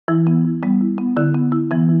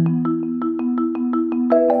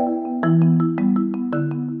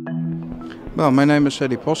Well, my name is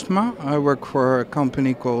Eddy Postma. I work for a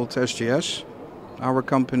company called SGS. Our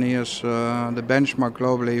company is the benchmark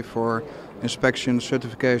globally for inspection,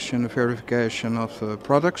 certification, verification of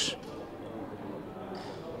products.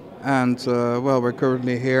 And well, we're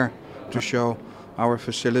currently here to show our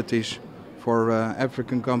facilities for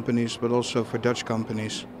African companies, but also for Dutch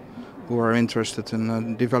companies who are interested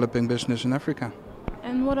in developing business in Africa.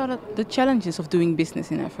 And what are the challenges of doing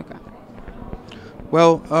business in Africa?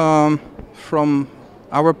 Well, from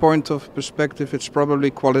our point of perspective, it's probably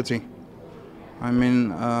quality. I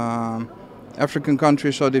mean, African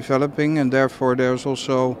countries are developing, and therefore there's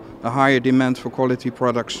also a higher demand for quality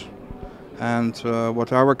products. And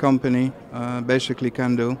what our company basically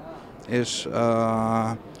can do is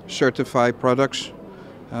certify products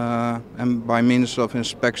and by means of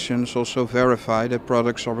inspections also verify that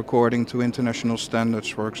products are according to international standards,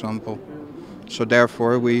 for example. So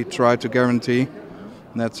therefore we try to guarantee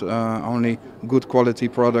that only good quality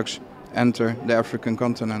products enter the African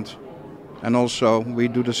continent. And also we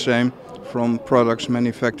do the same from products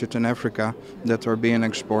manufactured in Africa that are being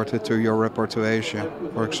exported to Europe or to Asia,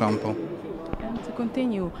 for example. And to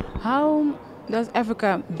continue, how does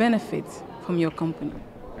Africa benefit from your company?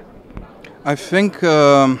 I think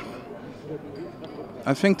they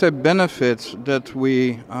benefit that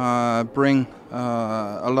we bring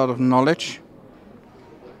a lot of knowledge.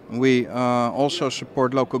 We also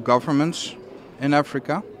support local governments in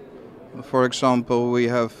Africa. For example, we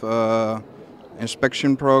have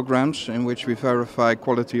inspection programs in which we verify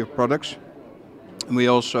quality of products. We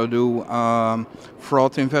also do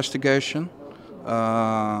fraud investigation,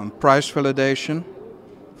 price validation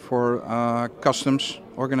for customs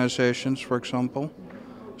organizations, for example.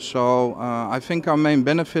 So I think our main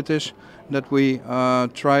benefit is that we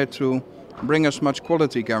try to bring as much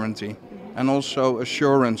quality guarantee and also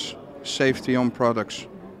assurance, safety on products.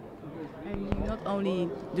 And you're not only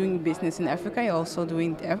doing business in Africa, you're also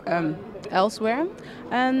doing elsewhere.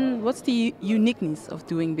 And what's the uniqueness of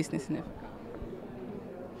doing business in Africa?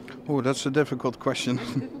 Oh, that's a difficult question.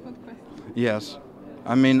 Yes.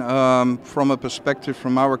 I mean, from a perspective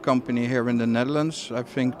from our company here in the Netherlands, I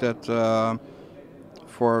think that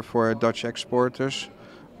for Dutch exporters,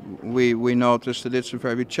 we notice that it's a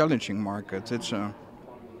very challenging market.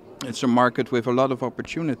 It's a market with a lot of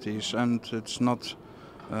opportunities, and it's not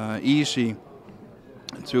easy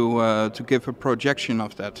to give a projection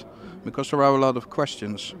of that, because there are a lot of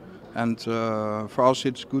questions. And for us,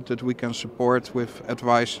 it's good that we can support with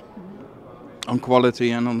advice on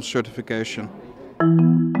quality and on certification.